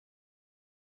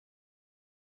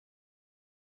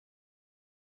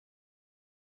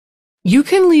You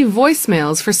can leave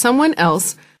voicemails for someone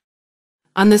else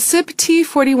on the SIP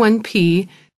T41P,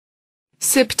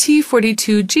 SIP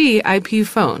T42G IP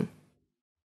phone.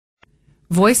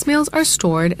 Voicemails are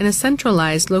stored in a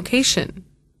centralized location.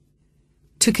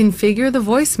 To configure the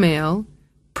voicemail,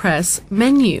 press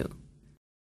Menu.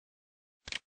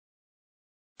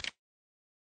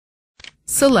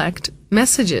 Select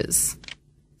Messages.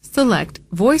 Select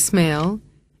Voicemail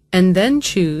and then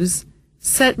choose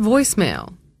Set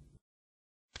Voicemail.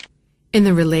 In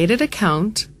the related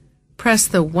account, press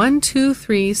the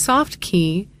 123 soft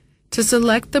key to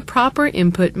select the proper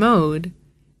input mode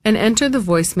and enter the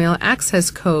voicemail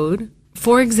access code,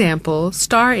 for example,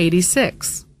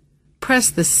 *86. Press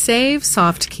the Save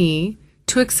soft key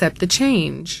to accept the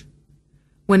change.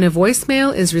 When a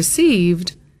voicemail is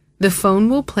received, the phone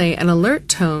will play an alert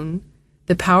tone,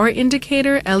 the power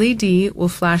indicator LED will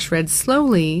flash red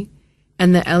slowly,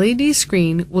 and the LED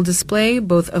screen will display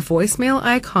both a voicemail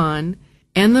icon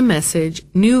and the message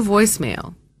New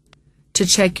Voicemail. To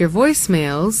check your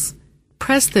voicemails,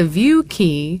 press the View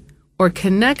key or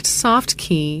Connect soft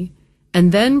key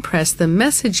and then press the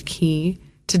Message key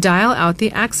to dial out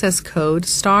the access code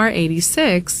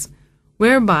 *86,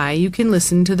 whereby you can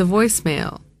listen to the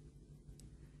voicemail.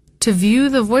 To view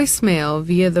the voicemail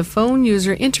via the phone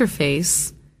user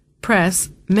interface, press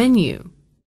Menu.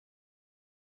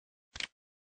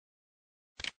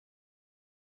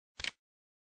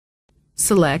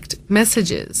 Select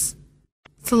Messages.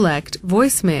 Select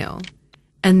Voicemail,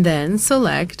 and then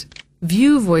select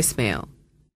View Voicemail.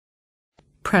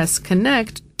 Press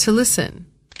Connect to listen.